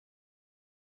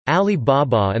Ali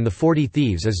Baba and the 40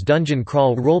 Thieves is dungeon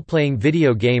crawl role-playing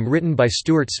video game written by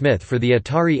Stuart Smith for the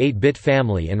Atari 8-bit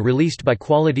family and released by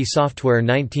Quality Software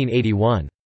 1981.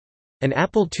 An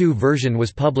Apple II version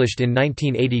was published in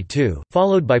 1982,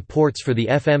 followed by ports for the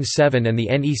FM7 and the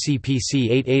NEC PC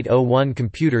 8801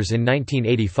 computers in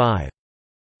 1985.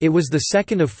 It was the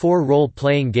second of 4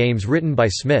 role-playing games written by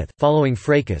Smith, following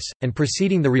Fracas, and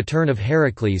preceding the return of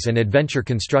Heracles and Adventure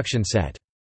Construction Set.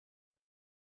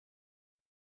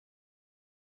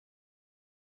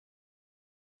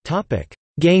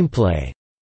 Gameplay.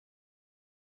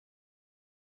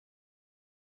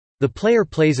 The player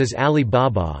plays as Ali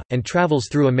Baba, and travels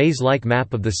through a maze-like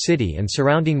map of the city and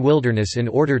surrounding wilderness in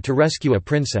order to rescue a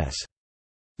princess.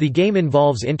 The game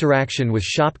involves interaction with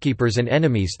shopkeepers and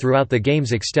enemies throughout the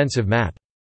game's extensive map.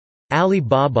 Ali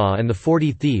Baba and the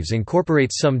 40 Thieves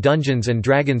incorporates some Dungeons &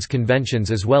 Dragons conventions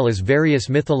as well as various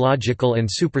mythological and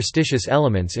superstitious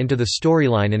elements into the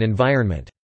storyline and environment.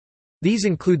 These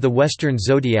include the Western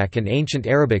zodiac and ancient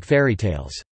Arabic fairy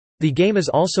tales. The game is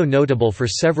also notable for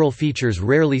several features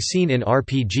rarely seen in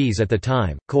RPGs at the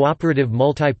time: cooperative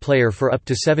multiplayer for up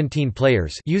to 17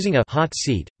 players using a hot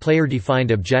seat, player-defined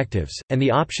objectives, and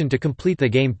the option to complete the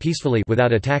game peacefully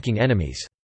without attacking enemies.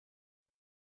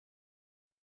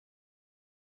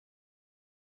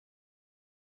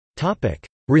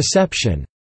 Reception.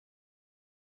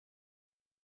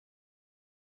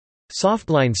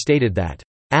 Softline stated that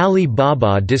Ali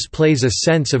Baba displays a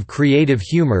sense of creative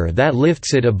humor that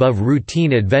lifts it above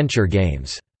routine adventure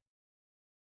games.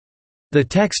 The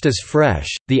text is fresh,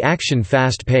 the action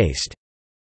fast-paced.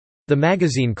 The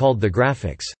magazine called the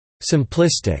graphics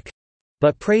simplistic,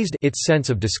 but praised its sense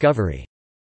of discovery.